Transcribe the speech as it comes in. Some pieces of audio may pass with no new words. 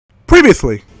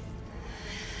Previously.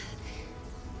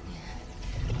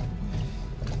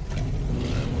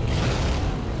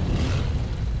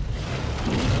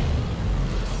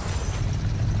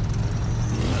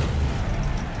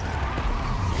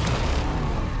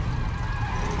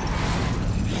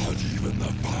 Not even the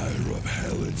fire of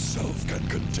hell itself can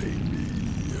contain me.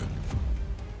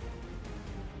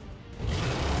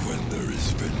 When there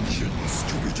is vengeance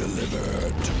to be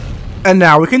delivered. And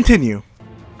now we continue.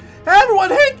 Hey everyone,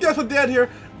 hey, Justin Dan here.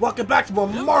 Welcome back to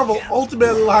Marvel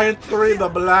Ultimate Alliance 3, the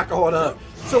Black Order.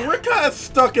 So we're kind of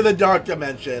stuck in the dark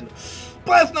dimension.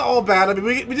 But it's not all bad. I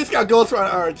mean, we just got Ghost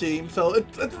Rider on our team, so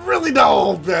it's really not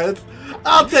all bad.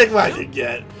 I'll take what I can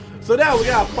get. So now we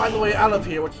gotta find a way out of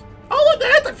here, which... Oh, look,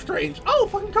 there's Dr.Strange. Oh,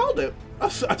 fucking called it. I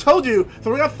told you. So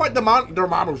we're gonna fight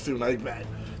Dormammu soon, I bet.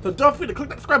 So don't forget to click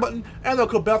that subscribe button and the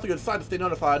cool bell for you decide to stay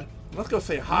notified. Let's go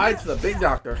say hi to the big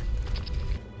doctor.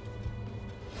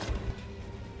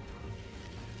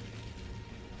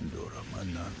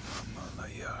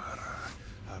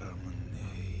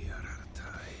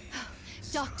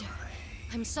 Doctor,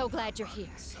 I'm so glad you're here.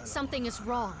 Something is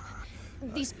wrong.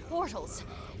 These portals...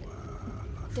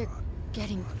 they're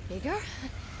getting bigger?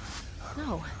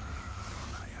 No.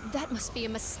 That must be a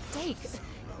mistake.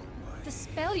 The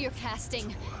spell you're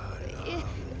casting...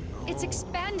 it's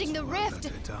expanding the rift.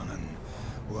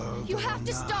 You have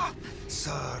to stop!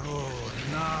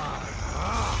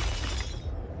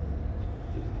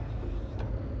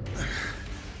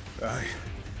 I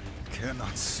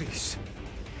cannot cease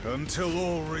until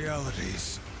all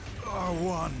realities are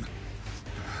one.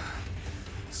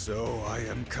 So I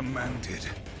am commanded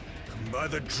by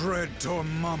the dread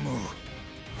Dormammu.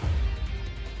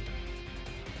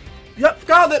 Yep,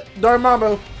 got it!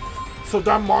 Dormammu. So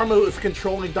Dormammu is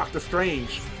controlling Dr.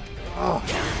 Strange. Oh,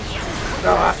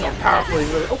 that's so powerfully.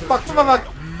 Oh, fuck.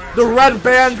 The red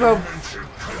bands of...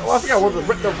 Oh, I forgot, what was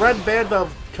it? The red band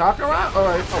of Kakarot?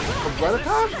 Or of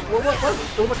Renaton? What was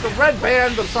it? It was like the red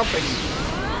band of something.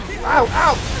 Ow,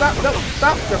 ow, stop, no,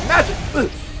 stop, your magic.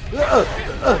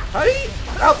 Hey,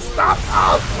 ow, stop,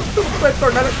 ow, stupid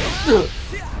tornado.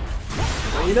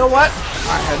 You know what?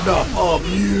 I had enough of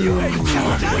you.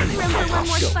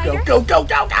 Go.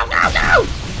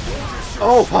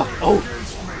 Oh, fuck, oh,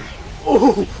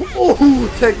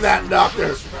 take that,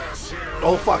 doctor.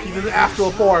 Oh, fuck, he's in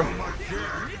astral form.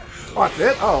 Oh, that's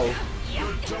it? Oh.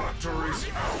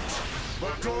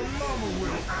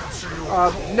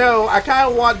 No, I kind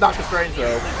of want Dr. Strange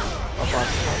though. Oh, fuck.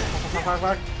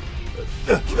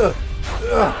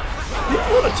 He's a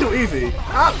little bit too easy.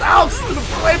 Ow, to the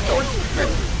flamethrower.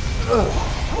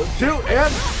 1, 2,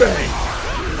 and bang.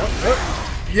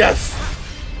 Yes!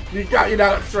 You got you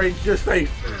now, Strange. You're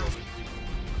safe.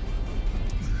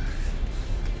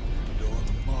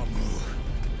 Dormammu,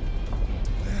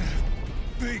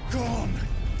 be gone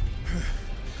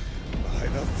by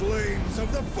the flames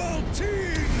of the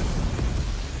Faultine.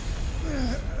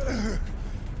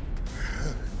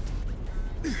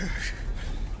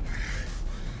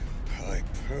 I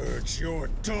purge your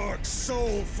dark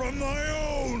soul from my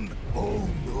own! Oh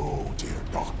no, dear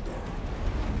doctor.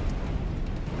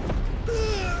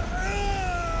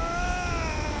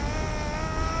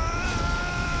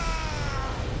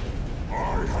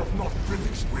 I have not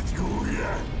finished with you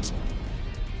yet.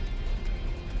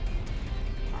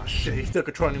 Oh shit, he's still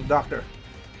controlling the doctor.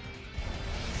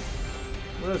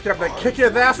 We're just gonna kick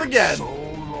his ass again. So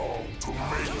long to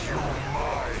make you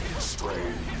mine,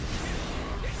 Strange.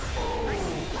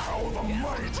 Oh, how the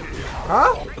mighty have...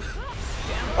 Huh?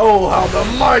 Oh, how the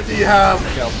mighty have...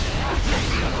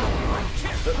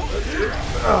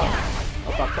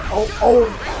 Oh,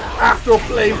 astral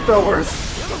flamethrowers.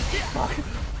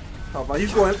 Oh, but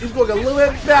he's going a little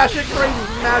bit batshit crazy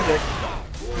with magic.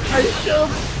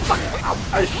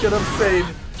 I should have saved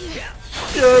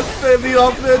the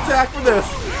ultimate attack for this.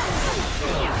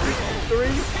 3,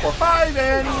 4, 5,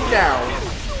 and down.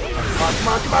 Come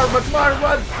on,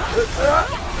 run!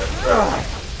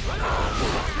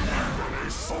 A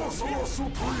sorcerer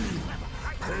supreme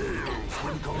pales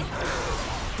when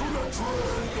compared to the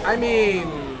dread. I mean,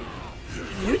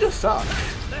 you just suck.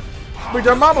 But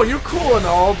Dormammu, you're cool and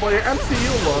all, but your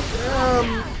MCU look,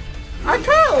 I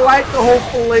kind of like the whole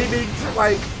flaming,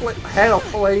 like, head of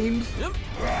flames.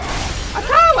 I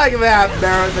kind of like that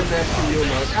better than the MCU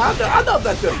look. I know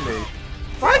that's just me.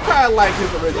 But I kind of like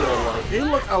his original look. He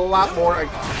looked a lot more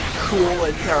like, cool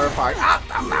and terrifying. Ow.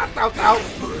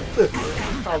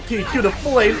 I'll teach you to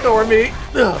flamethrower me.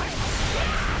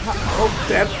 Oh,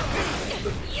 dead.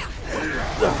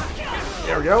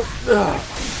 There we go.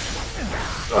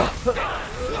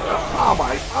 Oh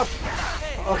my.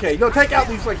 Okay, no, take out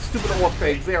these like stupid orb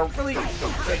things. They are really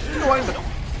annoying the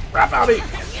crap out of me.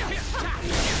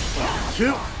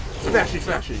 2, smashy,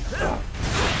 smashy.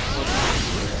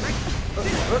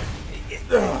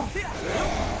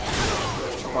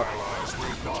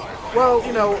 Well,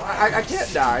 you know, I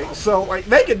can't die, so like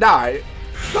they can die.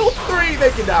 Those 3,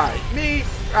 they can die. Me,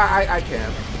 I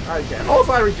can't. I can't.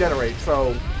 Also, I regenerate, so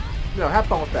you know, have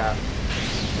fun with that.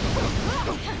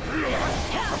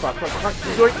 Fuck, fuck, fuck,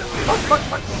 fuck, fuck,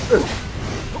 fuck.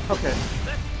 Okay.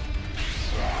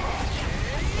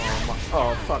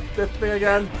 Oh, fuck. This thing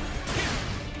again.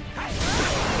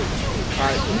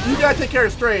 Alright, you gotta take care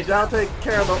of Strange. I'll take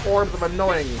care of the orbs of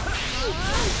annoying.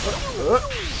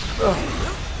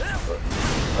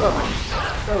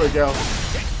 There we go.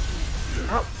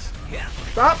 Oh,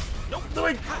 stop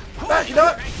doing that. You know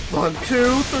what? 1,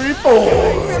 2, 3, 4.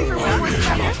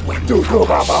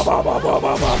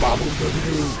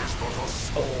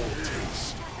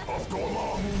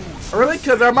 Really?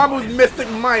 Because Dormammu's mystic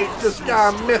might just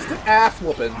got a mystic ass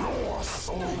whooping.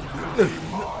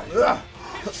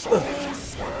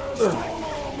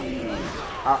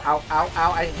 Ow, ow, ow,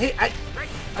 ow. I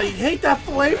hate that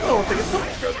flamethrower thing. It's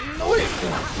so annoying.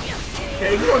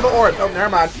 Okay, ignore the orb. Oh, never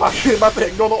mind. Fuck, I was about to say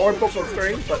ignore the orb, focus on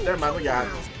Strange, but never mind, we got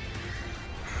it.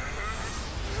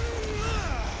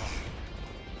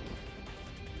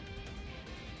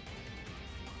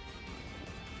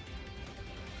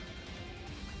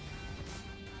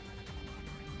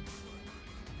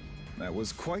 That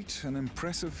was quite an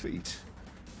impressive feat.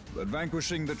 But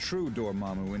vanquishing the true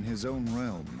Dormammu in his own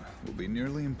realm will be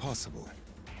nearly impossible.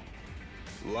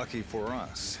 Lucky for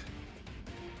us,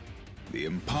 the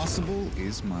impossible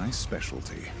is my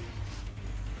specialty.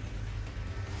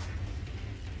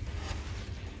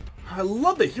 I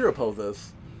love the hero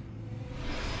poses.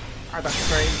 Alright, Dr.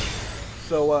 Strange.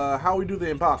 So, how we do the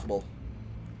impossible?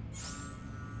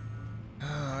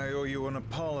 I owe you an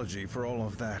apology for all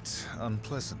of that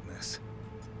unpleasantness.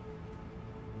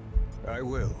 I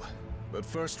will, but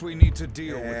first we need to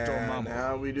deal with Dormammu.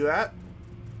 How we do that?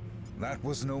 That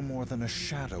was no more than a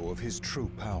shadow of his true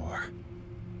power.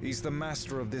 He's the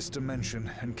master of this dimension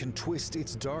and can twist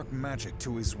its dark magic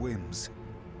to his whims.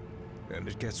 And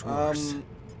it gets worse.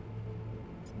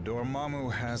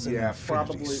 Dormammu has an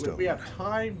infinity stone. We have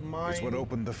time, mind. It's what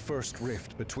opened the first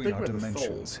rift between our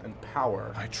dimensions. And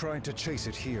power. I tried to chase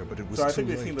it here, but it was so too I think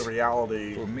late. we've seen the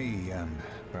reality. For me and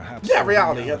perhaps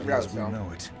reality. Yeah, the reality as we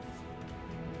know it.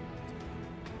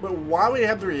 But why we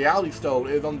have the reality stone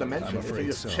is on dimension. I'm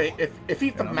afraid so. If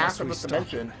he's the master of this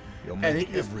dimension, and he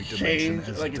can just change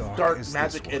like his dark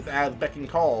magic is as beck and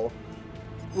call,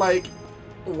 like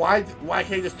why can't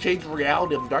he just change the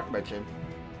reality of the dark dimension?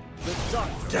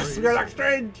 Just we got Dr.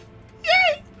 Strange!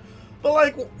 Yay! But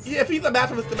like, if he's the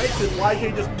master of this dimension, why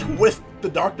can't he just twist the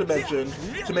dark dimension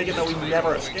to make it that we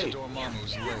never escape?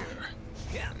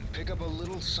 Pick up a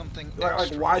little something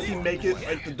like why does he make it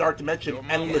like the dark dimension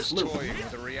endless loop?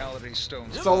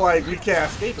 So So like we can't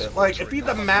escape it. Like if he's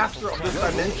the master of this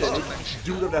dimension, he can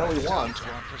do whatever the hell he wants.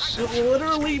 He'll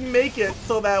literally make it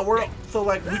so that we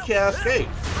can't escape.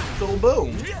 So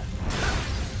boom.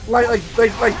 Like do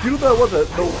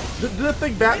the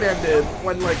thing Batman did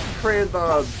when like he created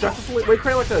the Justice League, we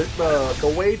created like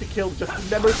the way to kill Justice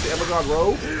members, the Amazon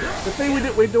Road. The thing we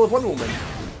did with Wonder Woman,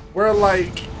 where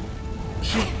like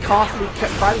she constantly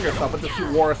kept fighting herself until she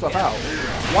wore herself out.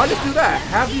 Why just do that?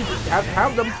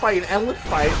 Have them fight an endless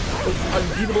fight with an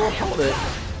unbeatable opponent,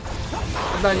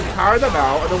 and then tire them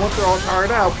out, and then once they're all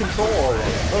tired out, control all of them.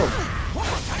 Boom.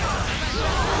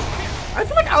 I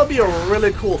feel like I would be a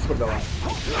really cool supervillain. I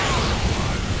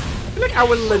feel like I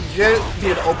would legit be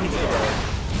an OP supervillain.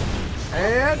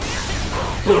 And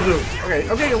okay,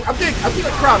 I'm getting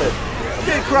crowded. I'm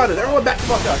getting crowded. Everyone back the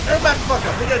fuck up. Everyone back the fuck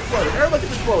up. They get exploded. Everyone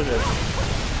gets explosions.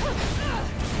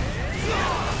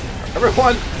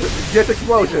 Everyone gets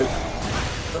explosions.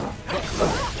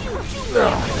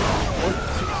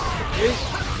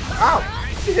 Ow!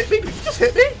 You hit me? Did you just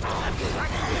hit me?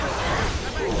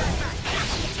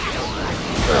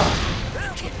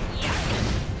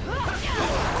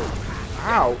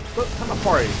 Ow! I'm a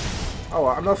party. Oh,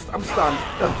 I'm stunned.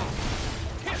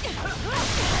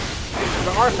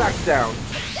 The artifact's down.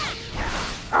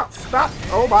 Ow! Stop!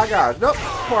 Oh my gosh! Nope!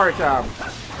 Party time.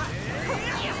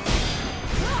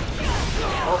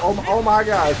 Oh my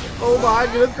gosh! Oh my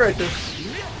goodness gracious!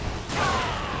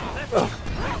 Ugh.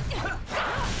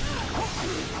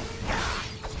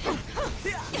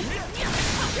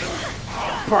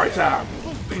 Party time!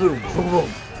 Boom! Boom!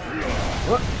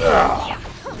 Boom!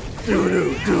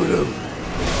 Doo-doo! Doo-doo!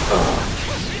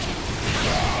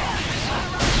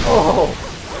 Oh!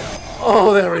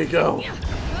 Oh, there we go.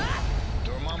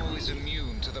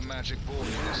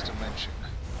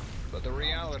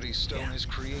 reality stone has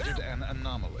created an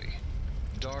anomaly.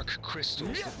 Dark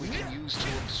crystals that we can use to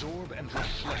absorb and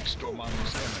reflect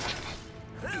Dormammu's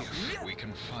energy. If we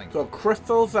can find So them.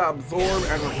 crystals that absorb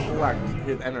and reflect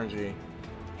his energy.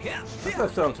 That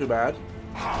doesn't sound too bad.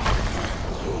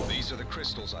 These are the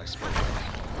crystals I spoke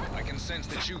of. I can sense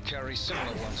that you carry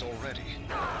similar ones already.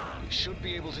 We should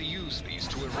be able to use these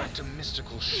to erect a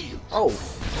mystical shield. Oh,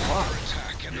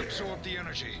 Attack and absorb the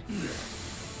energy.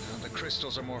 The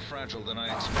crystals are more fragile than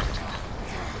I expected.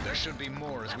 But there should be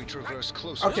more as we traverse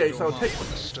closer okay, to so Dormammu take and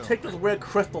the stone. take those weird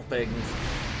crystal things,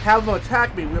 have them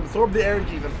attack me, we absorb the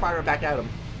energy, and fire it back at him.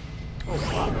 Oh,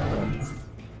 fuck.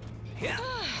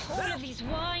 All of these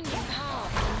winding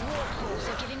paths and waterfalls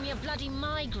are giving me a bloody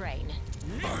migraine.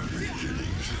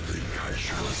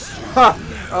 Ha!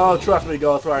 Oh, trust me,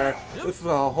 Ghostwire. This is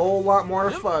a whole lot more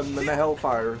fun than the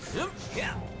Hellfires.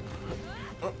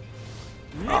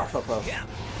 Oh, so close.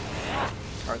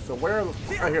 Alright, so where are the...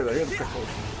 Oh, here they are. Here's the crystals.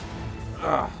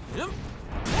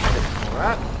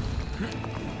 Alright.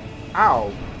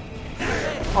 Ow.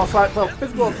 Oh, so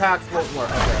physical attacks won't work.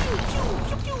 Okay.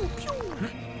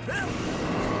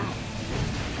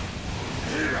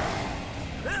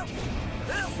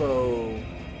 So...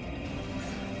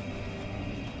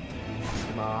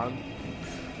 Come on.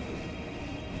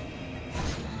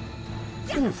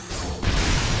 Oof.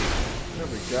 There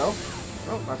we go.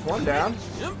 Oh, that's one down.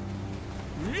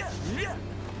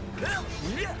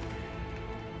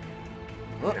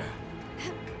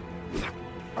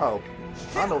 Oh.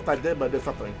 I don't know if I did, but I did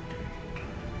something.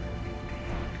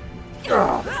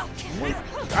 Ow!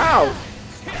 Ow!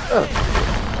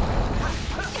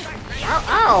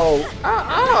 Ow!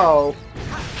 Ow!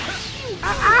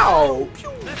 Ow!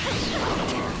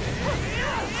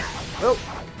 Nope.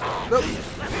 Nope.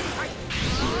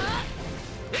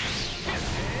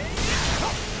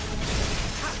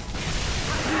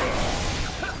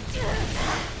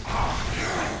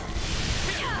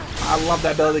 I love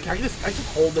that ability. I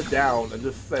just hold it down and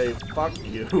just say fuck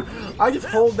you. I just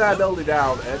hold that ability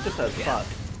down and it just says fuck.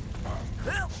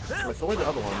 Wait, so where's the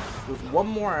other one? There's one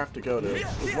more I have to go to.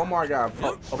 There's one more I got.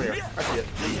 Oh, over here. I see it.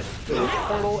 There's a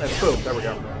portal and boom. There we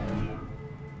go.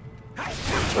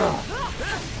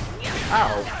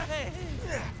 Ow.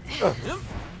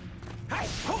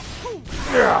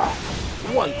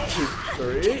 1, 2,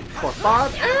 3, 4,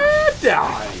 5, and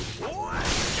die.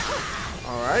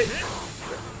 Alright.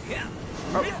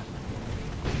 Oh.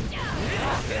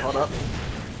 Hold up.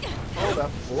 Hold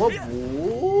up. Whoop,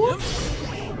 whoop.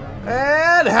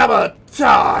 And have a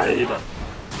time.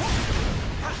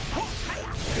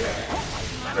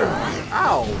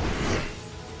 Ow.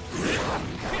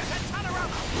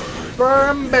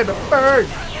 Burn, baby, burn.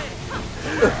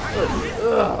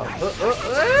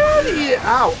 Yeah.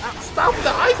 Ow. Stop with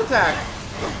the ice attack.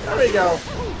 There we go.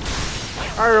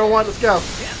 Alright, everyone, let's go.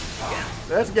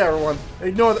 Let's go, everyone.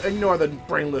 Ignore the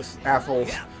brainless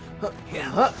assholes.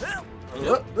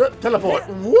 Teleport.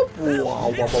 Whoop.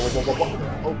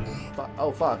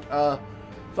 Oh, fuck.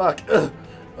 Fuck.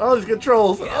 All these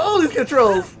controls. All these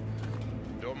controls.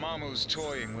 Dormammu's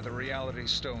toying with the reality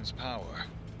stone's power.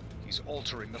 He's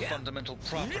altering the fundamental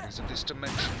properties of this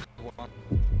dimension.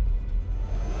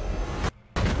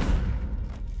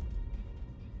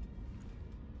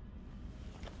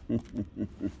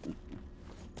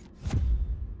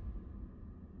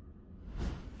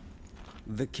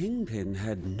 The Kingpin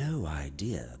had no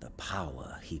idea the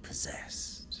power he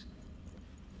possessed.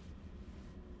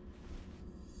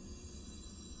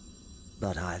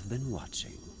 But I've been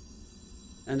watching,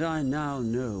 and I now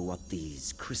know what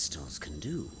these crystals can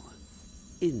do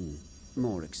in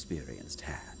more experienced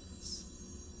hands.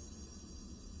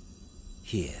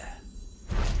 Here.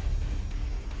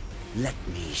 Let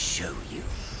me show you.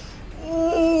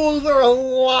 Ooh, there are a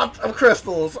lot of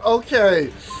crystals.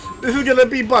 Okay. This is gonna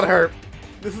be butthurt.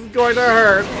 This is going to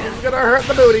hurt. This is gonna hurt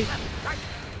the booty.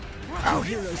 Our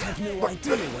heroes have no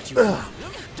idea what you want,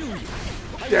 do you?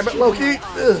 Damn it, Loki.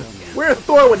 Where's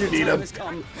Thor when you need him?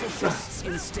 Come for fists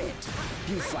instead.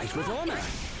 You fight with honor.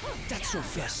 That's your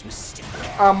first mistake.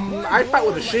 I fight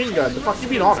with a machine gun. The fuck you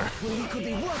mean honor? When we could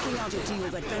be working out a deal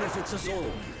that benefits us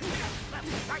all.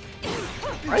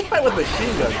 I fight with a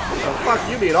machine gun. The fuck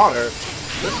you mean honor?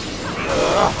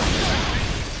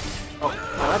 Oh,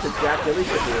 that's exactly what we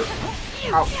should do.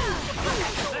 Ow.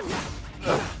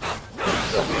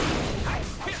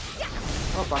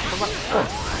 Oh, fuck.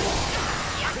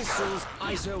 Crystals,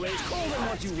 ISO 8, call them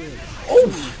what you will. Oh,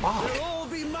 fuck. They'll all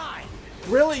be mine.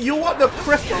 Really? You want the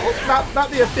crystals, not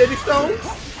the Infinity Stones?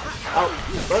 Oh,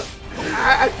 but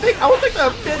I would think the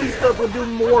Infinity Stones would do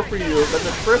more for you than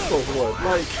the crystals would.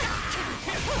 Like,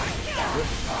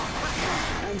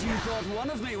 And you thought one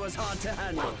of me was hard to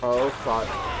handle. Oh, fuck.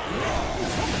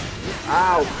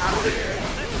 Ow.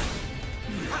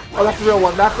 Oh, that's the real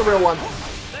one. That's the real one.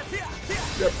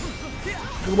 Yep.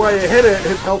 When you hit it,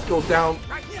 his health goes down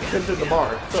into the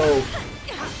bar. So,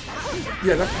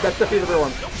 yeah, that's definitely the real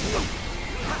one.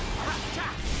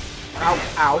 Ow,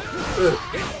 ow.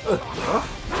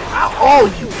 Ow. Oh,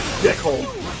 you dickhole.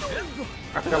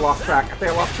 I think I lost track.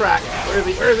 Where is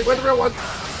he? Where's the real one?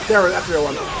 There, that's the real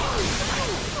one.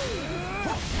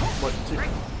 1, 2,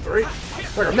 3.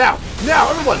 There we go. Now,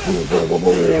 everyone. Boom, boom, boom,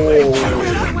 boom.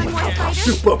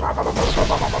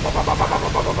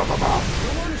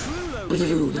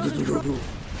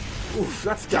 Oof,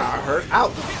 that's gotta hurt.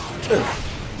 Out.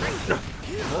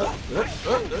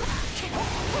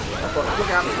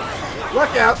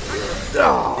 Look out.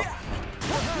 Oh.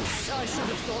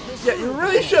 Yeah, you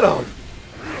really should have.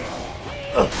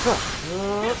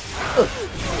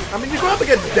 I mean, you're going up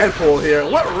against Deadpool here.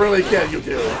 What really can you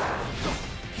do?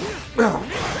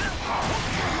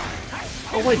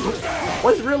 Oh wait,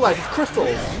 what is real life? It's crystals.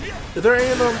 Is there any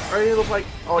of them? Are any of those like?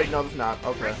 Oh wait, no, there's not.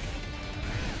 Okay.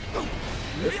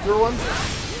 This real one?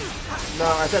 No,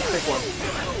 I have to take one.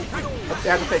 I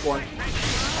have to take one.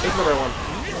 Take the real one.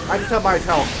 I can tell by his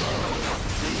health.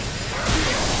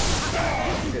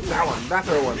 Okay, that one. That's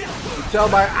the real one. You can tell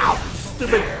by. Ow!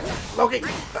 Stupid Loki.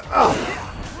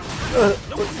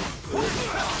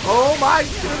 Oh my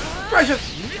gracious!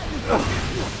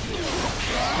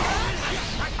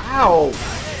 Ow!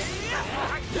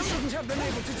 You shouldn't have been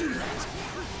able to do that.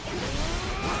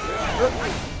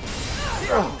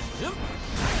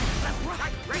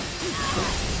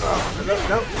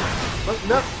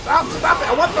 No, stop it!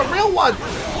 I want the real one!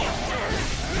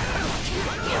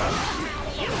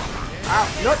 Ow,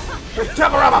 nope!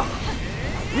 Tabarama!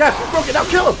 Yes, broke it, now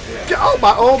kill him!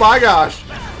 Oh my gosh!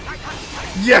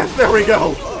 Yes, there we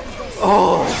go!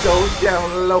 Oh, go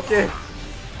down, Loki!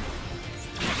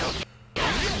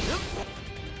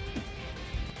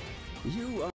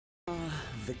 You are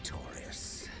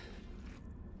victorious.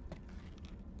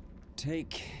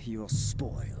 Take your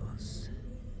spoils.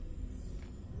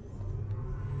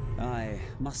 I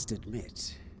must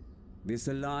admit, this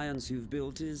alliance you've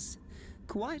built is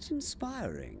quite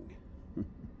inspiring.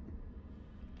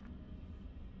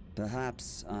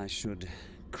 Perhaps I should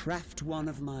craft one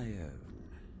of my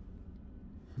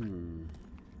own.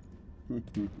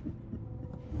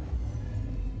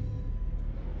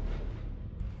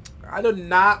 I do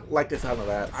not like the sound of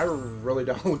that. I really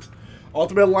don't.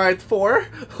 Ultimate Alliance 4?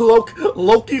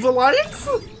 Loki's Alliance?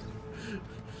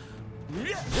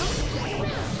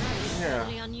 Yeah.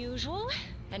 Really unusual.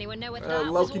 Anyone know what that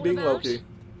was Loki all being about? Loki.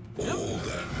 All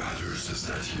that matters is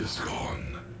that he is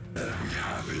gone, that we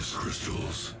have his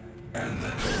crystals, and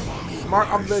that Dormammu Smart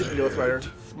lies observation, Ghost Rider.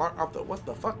 ahead. Smart observation. What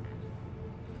the fuck?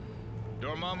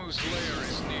 Dormammu's lair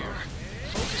is near.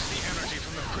 Focus the energy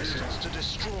from the crystals to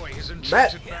destroy his Bet.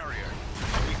 enchanted barrier.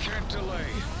 We can't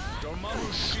delay.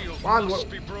 Dormammu's shield Come on, must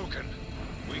be broken.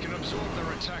 We can absorb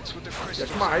their attacks with the crystals.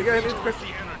 come on, you gotta and need interrupt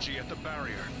crystals. the energy at the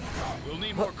barrier. We'll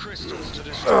need more crystals to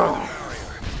destroy the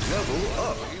barrier. Level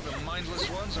up. The mindless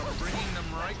ones are bringing them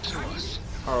right to us.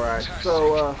 Alright, Fantastic.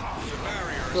 so, The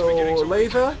barrier is beginning to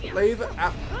laser,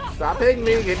 stop hitting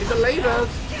me, give me the lasers.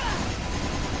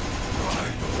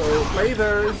 So,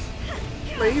 lasers,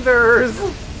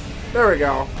 there we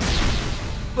go.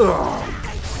 Ugh.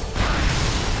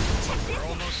 We're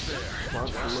almost there. Come on,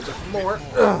 a little bit more.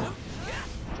 Ugh.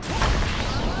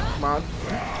 Come on,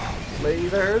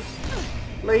 lasers,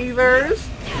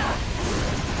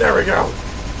 there we go.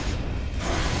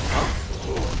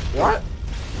 What?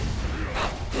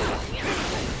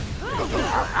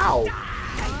 Ow.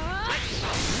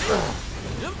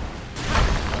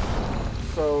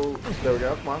 So, there we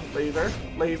go. Come on.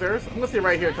 Lasers. I'm gonna stay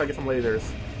right here until I get some lasers.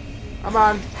 Come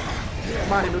on.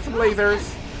 Give me some lasers.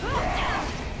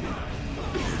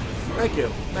 Thank you.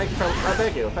 Thank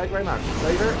you very much.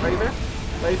 Laser.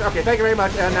 Okay, thank you very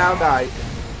much. And now die.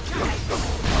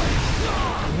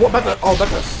 What about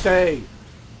to say?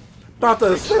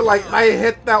 Like, I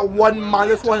hit that one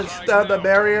 -1 instead of the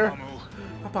barrier.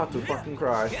 I'm about to fucking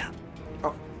cry.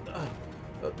 Oh.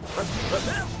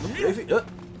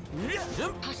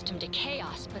 Accustomed to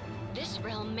chaos, but this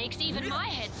realm makes even my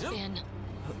head spin.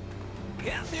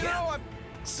 You know, I'm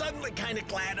suddenly kind of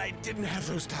glad I didn't have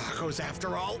those tacos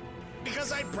after all.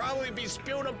 Because I'd probably be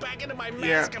spewing them back into my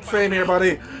mask. Yeah, same here,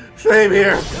 buddy. Same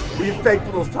here. Be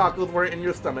thankful those tacos weren't in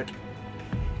your stomach.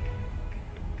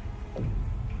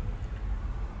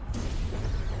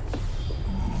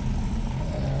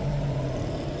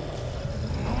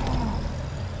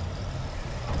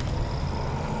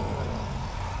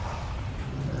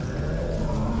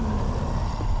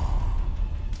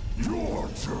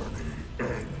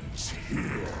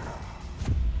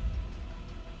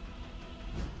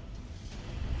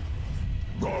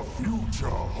 future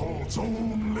holds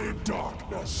only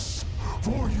darkness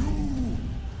for you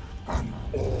and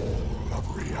all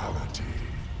of reality.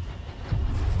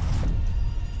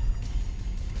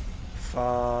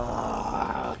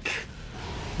 Fuck.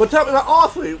 But tell me,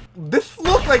 honestly, this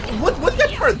look like what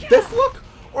gets first? This look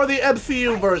or the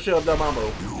MCU version of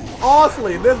Dormammu?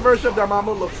 Honestly, this version of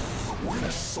Dormammu looks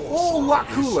a whole lot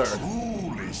cooler.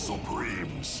 Truly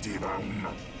supreme, Stephen.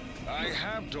 I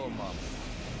have Dormammu,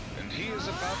 and he is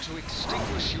about to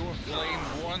extinguish your flame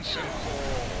once and for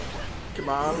all. Come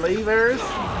on, lasers.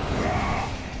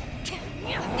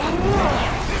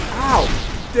 Ow,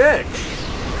 dick.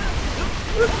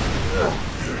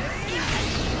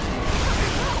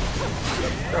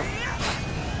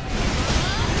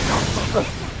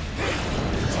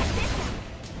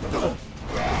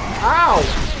 Ow!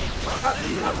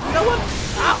 You know what?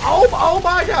 Oh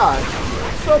my god!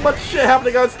 So much shit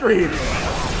happening on screen!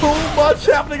 So much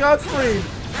happening on screen!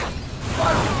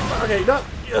 Okay, no.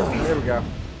 There we go.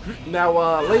 Now,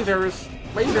 lasers.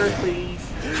 Lasers, please.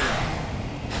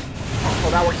 Oh,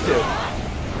 that works too.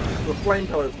 The flame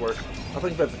pillars work.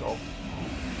 Nothing physical.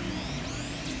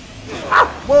 Ah!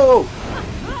 Whoa!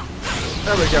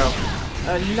 There we go.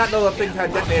 And you not know that things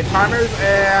had detonated timers,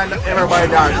 and everybody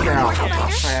dies now.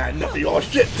 And nothing. Oh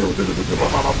shit!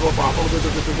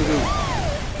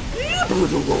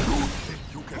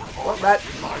 Well,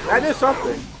 that is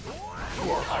something.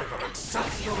 You are either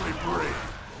exceptionally brave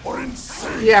or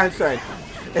insane. Yeah, insane.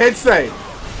 Insane.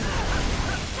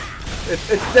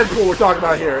 It's Deadpool we're talking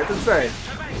about here. It's insane.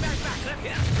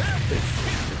 It's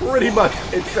pretty much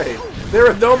insane. There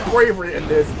is no bravery in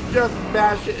this, just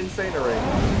batshit insanery.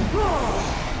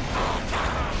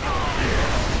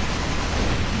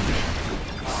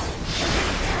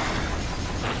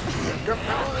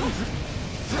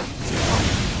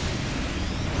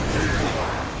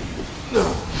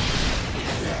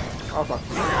 Oh fuck.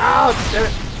 Oh, damn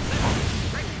it.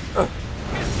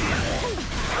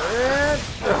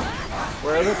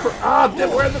 Where are the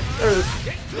there's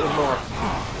more.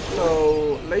 So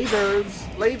lasers,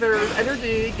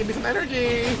 energy, give me some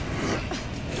energy.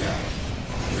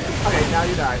 Okay, now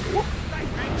you die.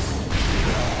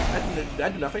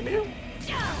 That did nothing to you?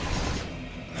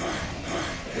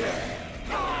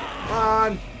 Come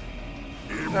on.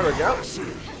 There we go.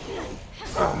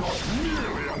 Not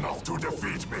nearly enough to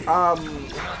defeat me.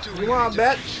 You wanna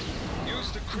bet?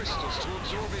 Use the crystals to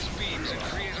absorb his beams and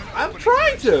create an I'm opening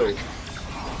trying for to.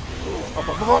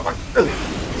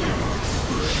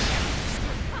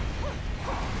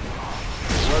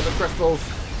 Where are the crystals?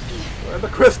 Where are the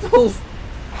crystals?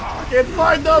 I can't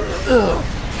find them. Ugh.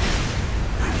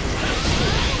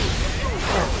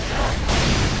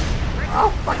 Oh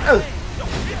fuck!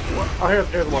 Oh,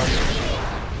 here's one.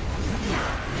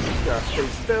 Gotta stay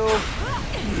still.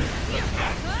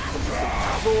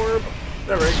 Absorb.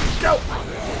 There we go.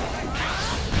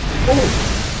 Oh,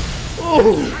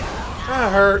 oh,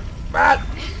 that hurt.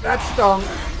 That stung.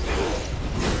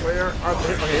 Where are the?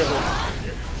 Okay, here's one.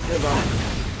 Here's one.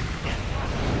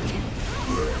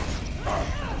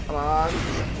 Come on.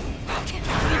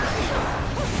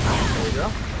 There we go.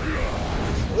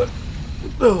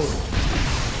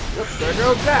 Yep, there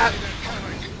goes that.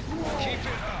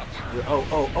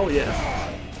 Oh, yes.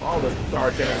 All this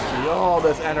dark energy, all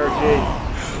this energy.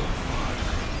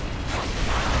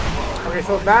 Okay,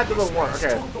 so that doesn't work.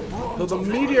 Okay. So the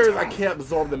meteors, I can't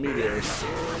absorb the meteors.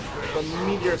 The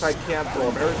meteors I can't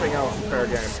absorb. Everything else is fair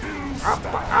game.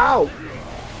 Ow!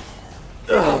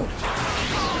 Ugh.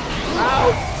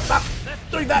 Ow! Stop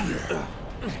doing that! Ugh.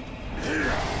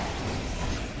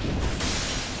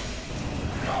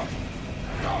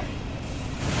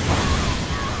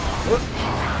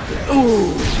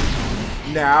 Ooh!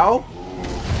 Now?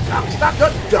 Stop!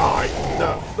 Don't die!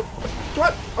 No.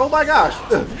 What? Oh my gosh!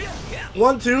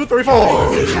 1, 2, 3, 4!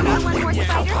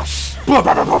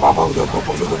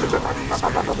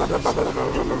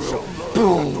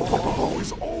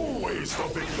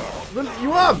 You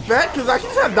want to bet? Because I can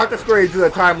have Dr.Strange do the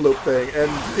time loop thing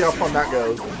and see how fun that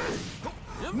goes.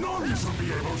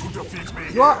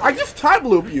 You want, I just time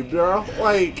loop you, bro.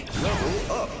 Like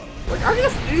I can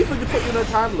just easily put you in a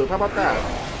time loop. How about that?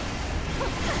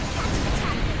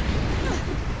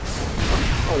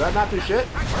 Oh, that not too shit?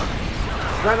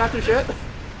 Is that not too shit?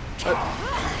 I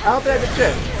don't think I did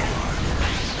shit.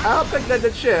 I don't think that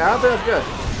did shit. I don't think that's good.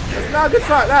 It's not a good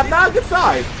sign. That's not a good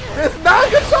sign. It's not a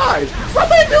good sign.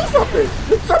 Somebody do something.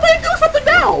 Somebody do something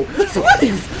now.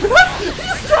 Please.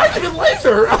 He's charging a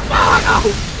laser.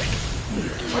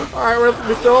 Alright,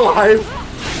 we're still alive.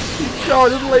 He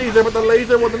charged his laser, but the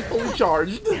laser wasn't fully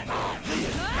charged.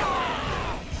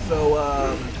 So,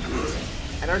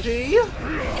 energy.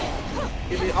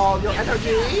 Give me all your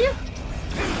energy.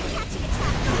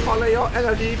 All of your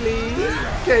energy, please.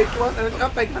 Okay, come on.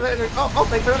 Oh, thank you for the energy. Oh,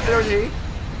 thank you for the energy.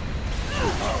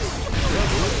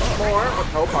 More.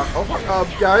 Oh, fuck. Oh,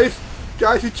 fuck.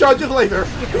 Guys, he charges laser.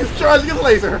 He's charging his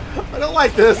laser. I don't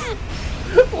like this.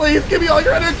 Please give me all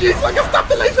your energy so I can stop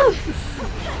the laser.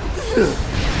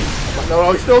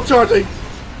 No, he's still charging.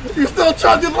 He's still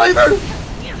charging laser.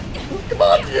 Come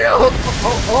on, yeah.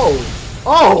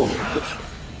 Oh.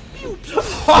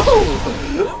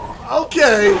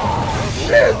 Okay.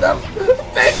 Shit.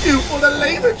 Thank you for the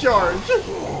laser charge.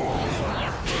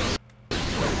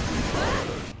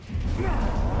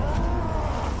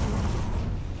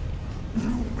 You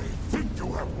may think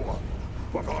you have won,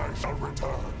 but I shall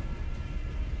return.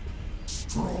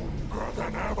 Stronger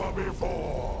than ever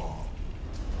before.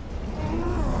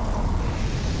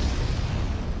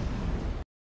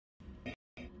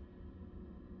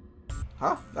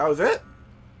 Huh? That was it?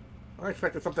 I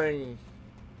expected something,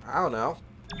 I don't know,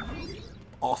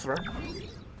 awesomer.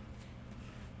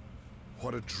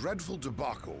 What a dreadful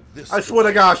debacle this I swear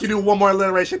to gosh, you do one more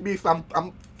alliteration, beast, I'm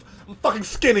fucking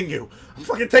skinning you. I'm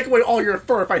fucking taking away all your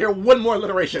fur if I hear one more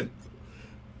alliteration.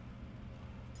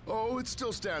 Oh, it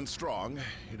still stands strong.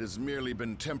 It has merely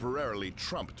been temporarily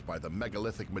trumped by the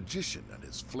megalithic magician and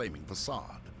his flaming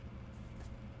facade.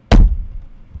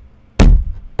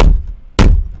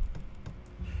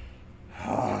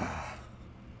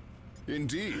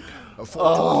 Indeed, a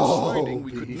fortuitous finding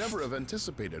we could never have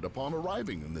anticipated upon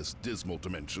arriving in this dismal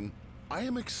dimension. I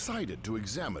am excited to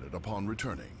examine it upon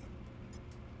returning.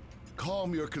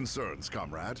 Calm your concerns,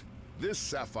 comrade. This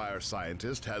Sapphire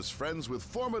scientist has friends with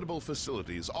formidable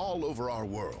facilities all over our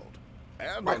world.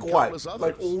 And Like on what? countless others.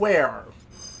 Like where?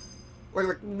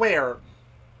 Like where?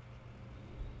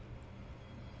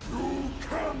 You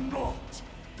cannot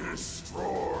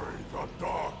destroy the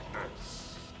darkness.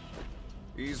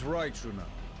 He's right, Juno.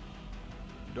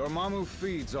 Dormammu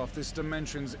feeds off this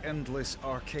dimension's endless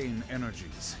arcane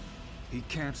energies. He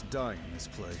can't die in this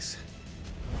place.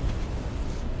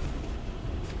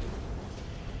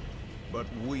 But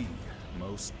we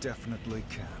most definitely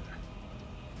can.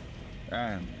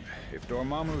 And if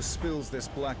Dormammu spills this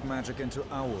black magic into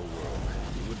our world,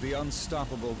 he would be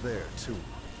unstoppable there too.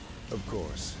 Of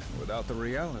course, without the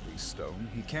Reality Stone,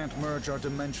 he can't merge our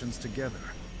dimensions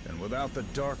together. And without the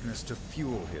darkness to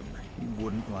fuel him, he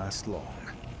wouldn't last long.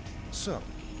 So,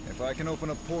 if I can open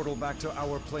a portal back to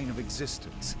our plane of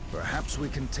existence, perhaps we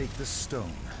can take the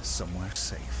stone somewhere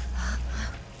safe.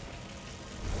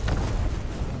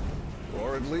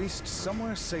 Or at least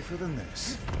somewhere safer than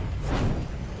this.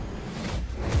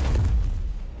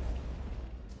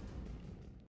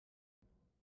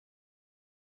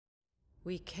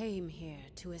 We came here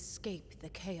to escape the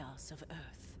chaos of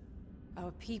Earth.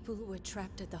 Our people were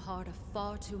trapped at the heart of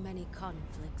far too many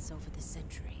conflicts over the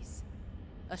centuries.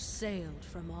 Assailed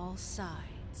from all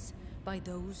sides by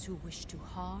those who wish to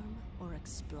harm or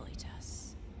exploit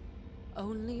us.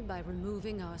 Only by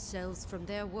removing ourselves from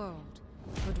their world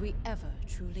would we ever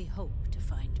truly hope to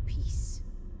find peace.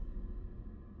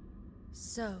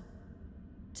 So,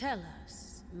 tell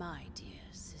us, my dear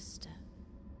sister.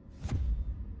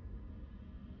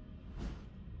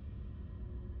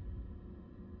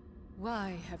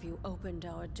 Why have you opened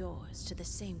our doors to the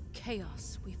same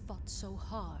chaos we fought so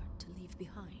hard to leave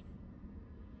behind?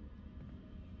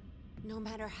 No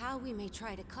matter how we may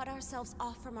try to cut ourselves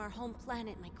off from our home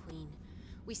planet, my queen,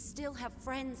 we still have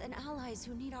friends and allies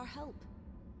who need our help.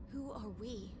 Who are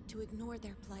we to ignore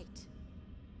their plight?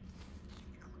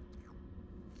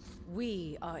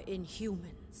 We are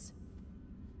Inhumans.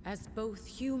 As both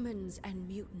humans and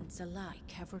mutants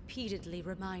alike have repeatedly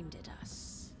reminded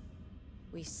us.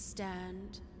 We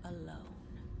stand alone.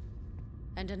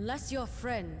 And unless your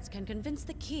friends can convince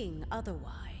the king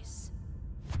otherwise,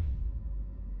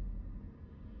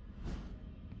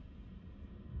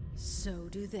 so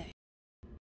do they.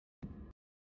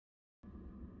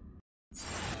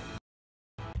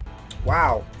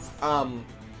 Wow.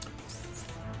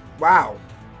 Wow.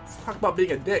 Talk about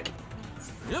being a dick.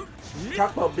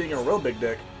 Talk about being a real big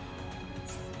dick.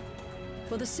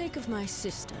 For the sake of my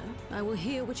sister, I will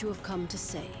hear what you have come to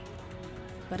say.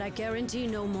 But I guarantee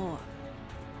no more.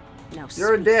 Now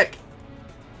You're a dick.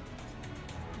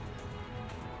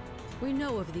 We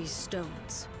know of these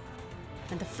stones.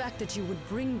 And the fact that you would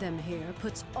bring them here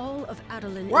puts all of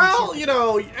Adeline Well, you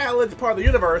know, Adeline's part of the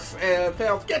universe, and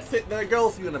Thanos gets it in the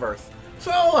girls' universe.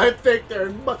 So I think they're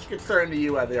much concerned to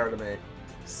you as they are to me.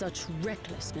 Such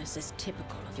recklessness is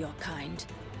typical of your kind.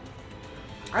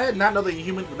 I did not know that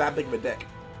humans were that big of a dick.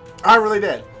 I really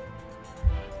did.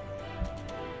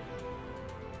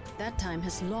 That time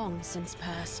has long since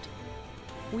passed.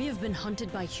 We have been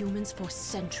hunted by humans for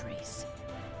centuries.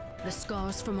 The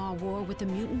scars from our war with the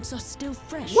mutants are still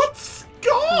fresh. What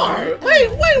scar? Wait.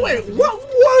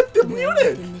 What the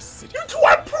mutants? You two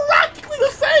are practically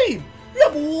the same. You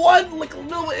have one like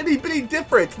little itty bitty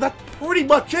difference. And that's pretty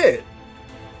much it.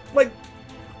 Like,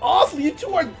 honestly, you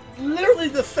two are literally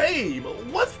the same.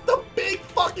 What's the big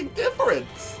fucking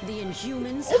difference? The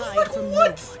Inhumans It's hide like from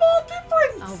one no small difference.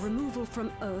 one. Our removal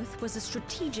from Earth was a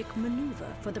strategic maneuver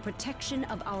for the protection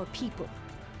of our people.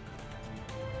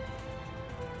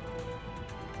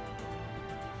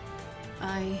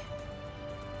 I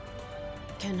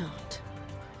cannot.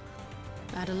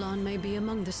 Adelon may be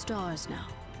among the stars now,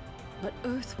 but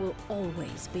Earth will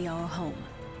always be our home.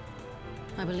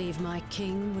 I believe my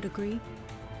king would agree.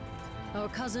 Our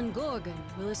cousin Gorgon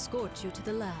will escort you to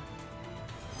the lab.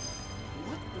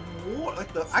 What?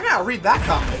 Like I gotta read that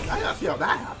comic. I gotta see how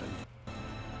that happened.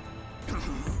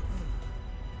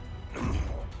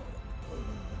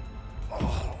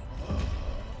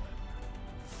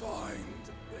 Find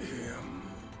him.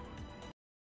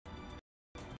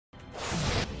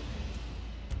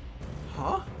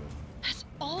 Huh? Has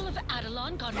all of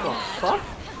Adelon gone The mad? fuck?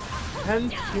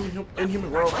 And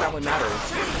Inhuman Royal Family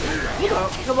Matters. You know,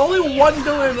 there's only one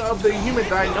villain of the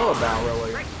Inhumans I know about,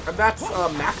 really. And that's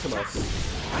Maximus.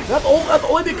 That's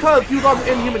only because he was on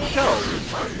the Inhuman show.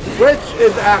 Which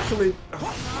is actually...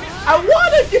 I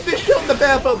want to give this show the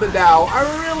benefit of the doubt. I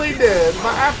really did.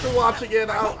 But after watching it,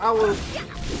 I was...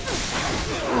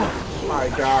 Oh my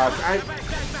gosh.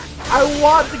 I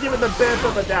want to give it the benefit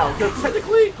of the doubt. Because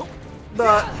technically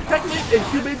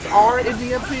Inhumans are in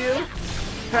the MCU.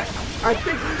 I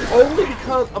think only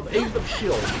because of Agents of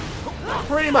S.H.I.E.L.D.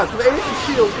 Pretty much. The Agents of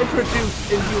S.H.I.E.L.D. introduced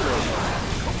Inhumans.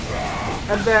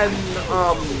 And then,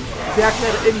 they actually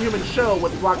had an Inhuman show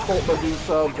with Black Bolt,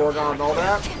 Medusa, Gorgon, and all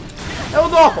that. It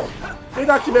was awful. It was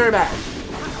actually very bad.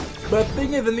 But the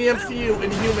thing is, in the MCU,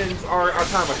 Inhumans are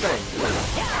kind of a thing.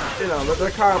 You know,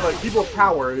 they're kind of like people with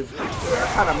powers. They're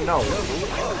kind of known.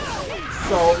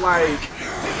 So, like,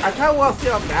 I kind of want to see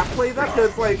how that plays out,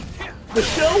 because, like, the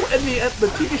show and the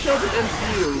TV shows in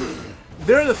MCU,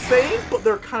 they're the same, but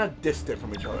they're kind of distant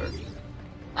from each other.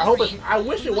 I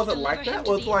wish it wasn't like that.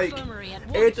 Well, it's like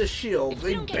Agents of S.H.I.E.L.D.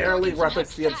 They barely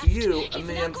reference the MCU, and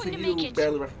the MCU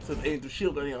barely references Agents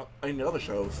of S.H.I.E.L.D. in any other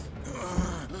shows.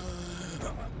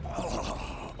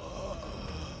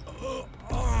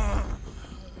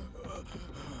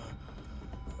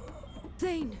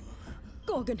 Thane!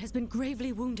 Gorgon has been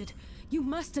gravely wounded. You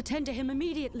must attend to him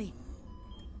immediately.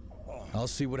 I'll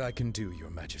see what I can do, Your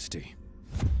Majesty.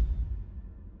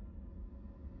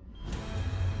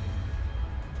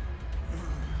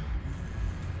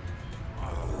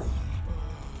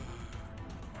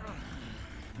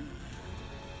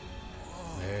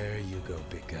 There you go,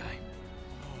 big guy.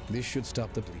 This should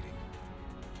stop the bleeding.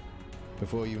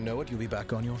 Before you know it, you'll be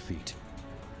back on your feet.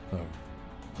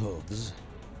 Hooves.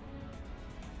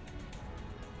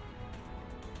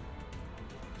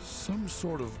 Some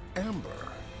sort of amber.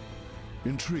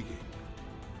 Intriguing.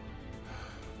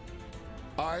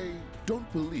 I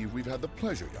don't believe we've had the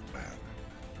pleasure, young man.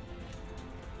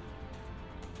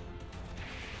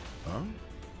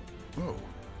 Huh? Oh.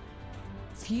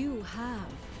 Few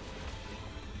have.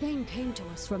 Thane came to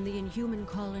us from the Inhuman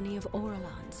colony of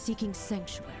Orlan, seeking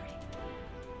sanctuary.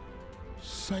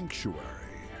 Sanctuary?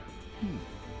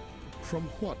 From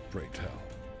what, pray tell?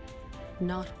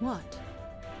 Not what,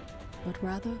 but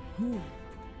rather whom.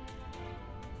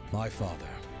 My father.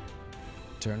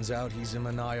 Turns out he's a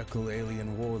maniacal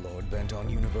alien warlord bent on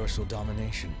universal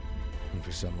domination. And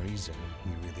for some reason,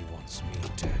 he really wants me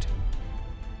dead.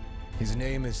 His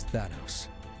name is Thanos.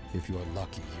 If you're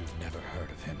lucky, you've never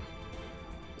heard of him.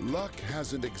 Luck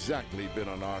hasn't exactly been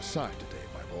on our side today,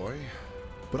 my boy.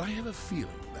 But I have a feeling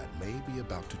that may be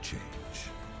about to change.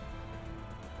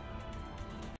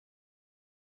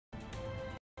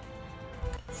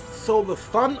 So the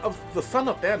son of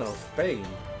Thanos, Thane.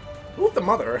 Who's the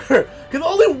mother? Because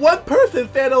only one person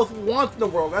Thanos wants in the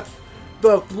world. That's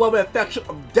the love and affection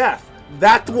of death.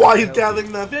 That's why he's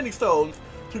gathering the Infinity Stones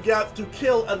to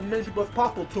kill as many people as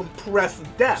possible to impress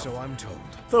death. So I'm told.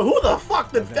 So who the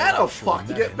fuck did Thanos fuck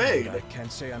to get paid? I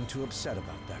can't say I'm too upset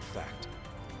about that fact.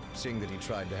 Seeing that he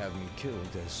tried to have me killed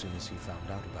as soon as he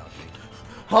found out about me.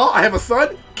 Huh? I have a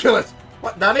son? Kill it.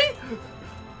 What, Nani?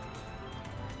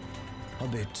 A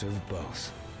bit of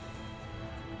both.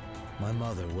 My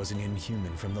mother was an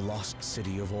Inhuman from the lost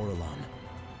city of Orlan.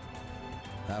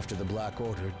 After the Black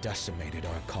Order decimated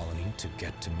our colony to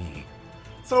get to me.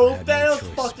 So Thanos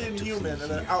fucked Inhuman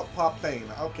and then out popped Thane.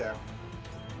 Okay.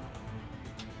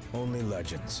 Only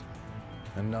legends.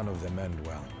 And none of them end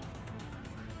well.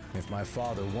 If my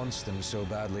father wants them so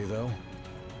badly, though,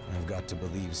 I've got to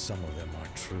believe some of them are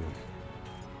true.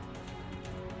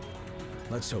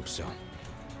 Let's hope so.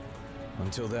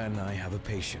 Until then, I have a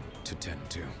patient to tend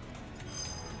to.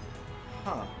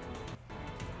 Huh.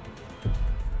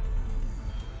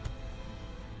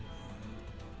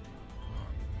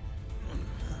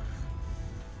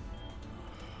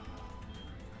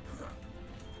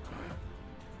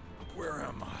 Where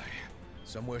am I?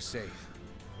 Somewhere safe.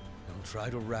 Don't try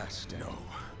to rest. No.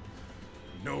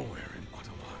 Nowhere in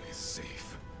Ottawa is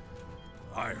safe.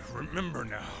 I remember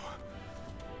now.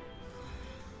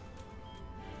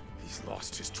 He's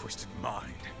lost his twisted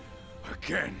mind.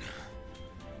 Again.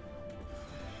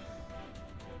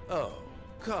 Oh,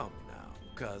 come now,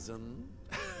 cousin.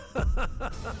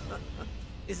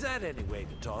 Is that any way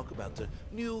to talk about the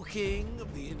new king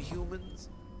of the Inhumans?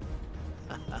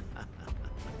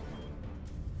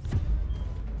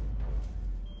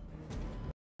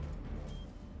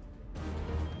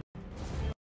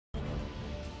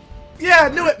 Yeah, I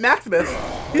knew it, Maximus.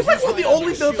 He's like one of the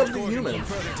only villains of the humans.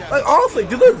 Like, honestly,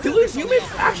 do the humans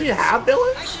actually have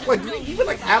villains? Like, do they even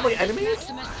like have like enemies?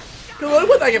 Because the only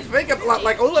one I can think of,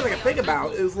 only one I can think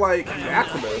about is like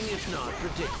Maximus.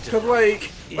 Because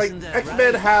like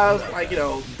X-Men have like, you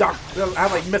know,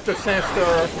 have like Mr.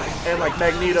 Sinister and like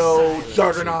Magneto,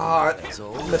 Juggernaut,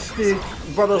 Mystique,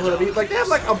 Brotherhood. Like they have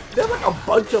like a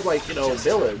bunch of like, you know,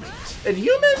 villains. And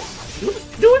humans.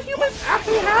 Do humans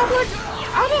actually have like?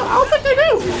 I don't think they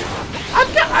do.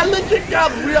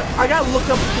 I gotta look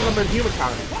up some of the human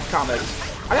comics.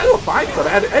 I gotta go find some.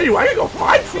 Anyway, I gotta go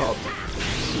find some.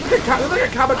 There's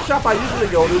like a comic shop I usually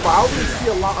go to, but I don't really see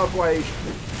a lot of like.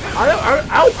 I don't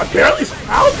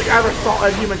think I ever saw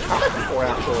a human comic before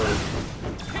actually.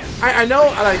 I know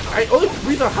like only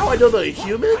reason how I know the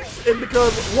humans is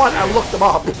because one, I looked them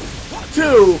up.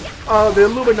 Two, the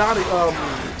Illuminati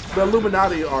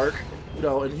arc. You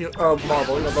know, of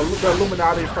Marvel, you know, the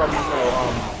Illuminati from, you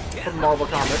know, from Marvel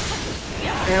Comics,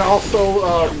 and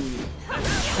also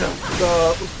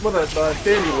the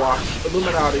Danny Watch,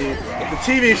 Illuminati, the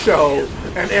TV show,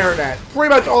 and internet. Pretty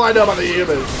much all I know about the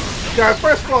humans. When I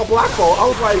first saw Black Bolt, I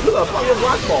was like, who the fuck is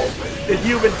Black Bolt? The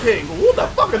Human King. Who the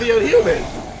fuck are the humans?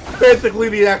 Basically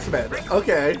the X-Men.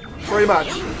 Okay, pretty much.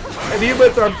 And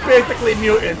humans are basically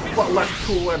mutants, but less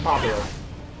cool and popular.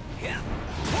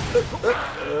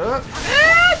 And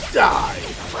die!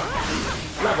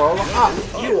 Level up!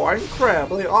 You are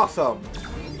incredibly awesome!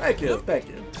 Thank you, thank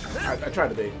you. I try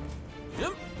to be.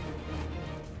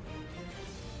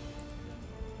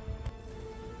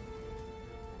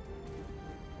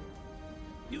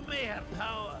 You may have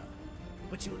power,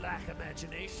 but you lack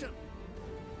imagination.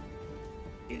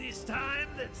 It is time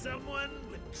that someone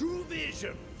with true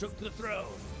vision took the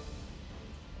throne.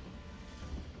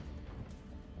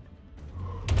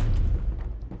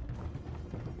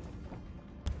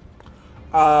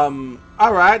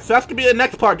 Alright, so that's gonna be the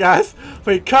next part, guys.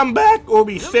 When we come back, we'll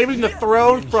be saving the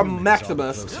throne from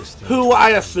Maximus, who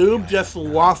I assume just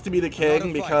wants to be the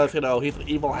king because, you know, he's an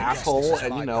evil asshole,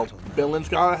 and, you know, villains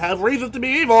gotta have reasons to be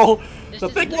evil. So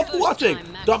thank you all for watching.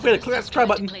 Don't forget to click that subscribe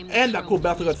button and that cool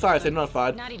bell to go inside, stay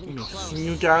notified. See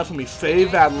you guys when we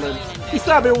save Adeline. Peace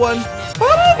out, everyone.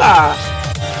 Bye-bye.